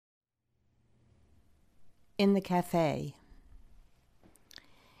In the cafe.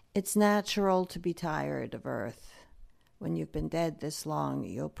 It's natural to be tired of earth. When you've been dead this long,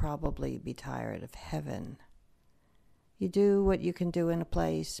 you'll probably be tired of heaven. You do what you can do in a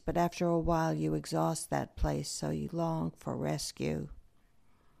place, but after a while you exhaust that place, so you long for rescue.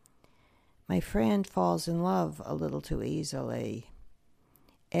 My friend falls in love a little too easily.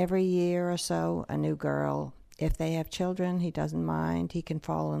 Every year or so, a new girl. If they have children, he doesn't mind. He can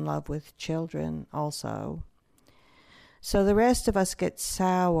fall in love with children also. So the rest of us get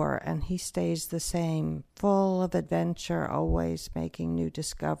sour, and he stays the same, full of adventure, always making new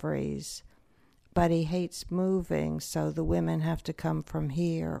discoveries. But he hates moving, so the women have to come from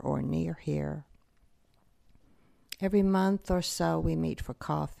here or near here. Every month or so we meet for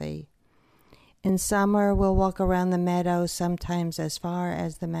coffee. In summer we'll walk around the meadow, sometimes as far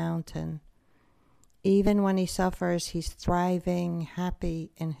as the mountain. Even when he suffers, he's thriving, happy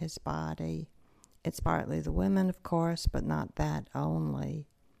in his body. It's partly the women, of course, but not that only.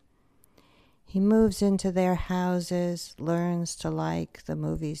 He moves into their houses, learns to like the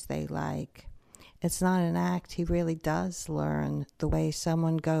movies they like. It's not an act, he really does learn, the way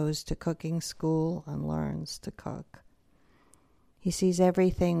someone goes to cooking school and learns to cook. He sees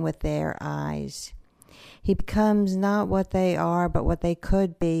everything with their eyes. He becomes not what they are, but what they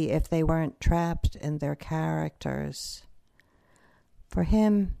could be if they weren't trapped in their characters. For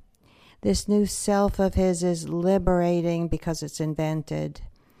him, this new self of his is liberating because it's invented.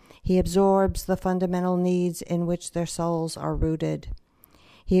 He absorbs the fundamental needs in which their souls are rooted.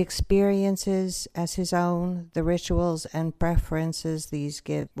 He experiences as his own the rituals and preferences these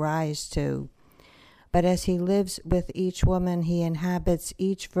give rise to. But as he lives with each woman, he inhabits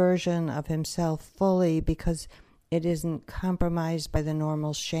each version of himself fully because it isn't compromised by the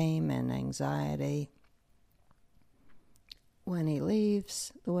normal shame and anxiety. When he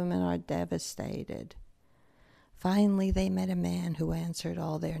leaves, the women are devastated. Finally, they met a man who answered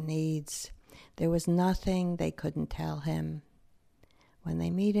all their needs. There was nothing they couldn't tell him. When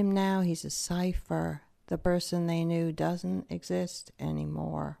they meet him now, he's a cipher. The person they knew doesn't exist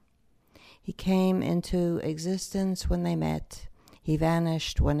anymore. He came into existence when they met. He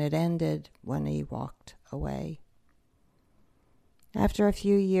vanished when it ended, when he walked away. After a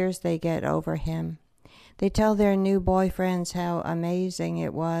few years, they get over him. They tell their new boyfriends how amazing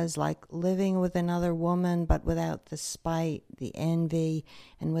it was, like living with another woman, but without the spite, the envy,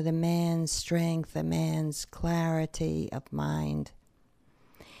 and with a man's strength, a man's clarity of mind.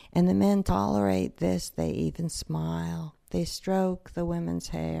 And the men tolerate this. They even smile. They stroke the women's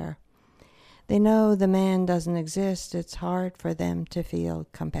hair. They know the man doesn't exist. It's hard for them to feel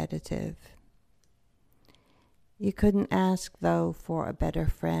competitive. You couldn't ask, though, for a better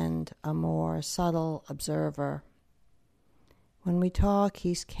friend, a more subtle observer. When we talk,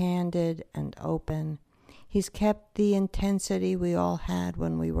 he's candid and open. He's kept the intensity we all had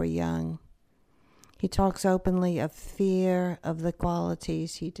when we were young. He talks openly of fear, of the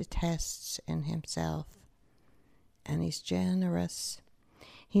qualities he detests in himself. And he's generous.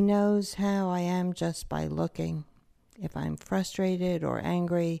 He knows how I am just by looking. If I'm frustrated or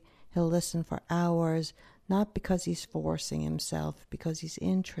angry, he'll listen for hours, not because he's forcing himself, because he's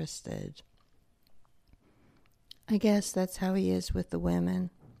interested. I guess that's how he is with the women.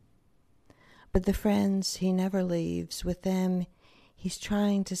 But the friends, he never leaves. With them, he's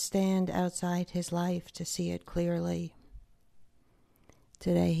trying to stand outside his life to see it clearly.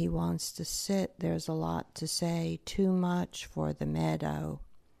 Today he wants to sit. There's a lot to say, too much for the meadow.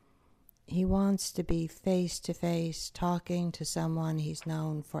 He wants to be face to face, talking to someone he's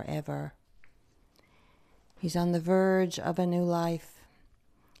known forever. He's on the verge of a new life.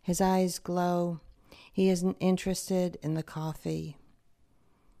 His eyes glow. He isn't interested in the coffee.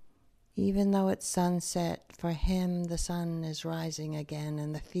 Even though it's sunset, for him the sun is rising again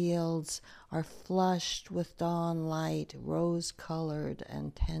and the fields are flushed with dawn light, rose-colored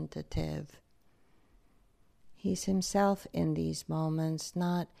and tentative. He's himself in these moments,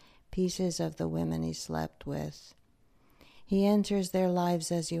 not pieces of the women he slept with. He enters their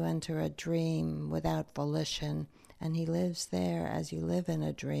lives as you enter a dream without volition, and he lives there as you live in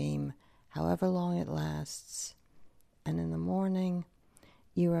a dream, however long it lasts. And in the morning,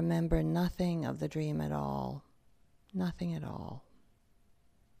 you remember nothing of the dream at all. Nothing at all.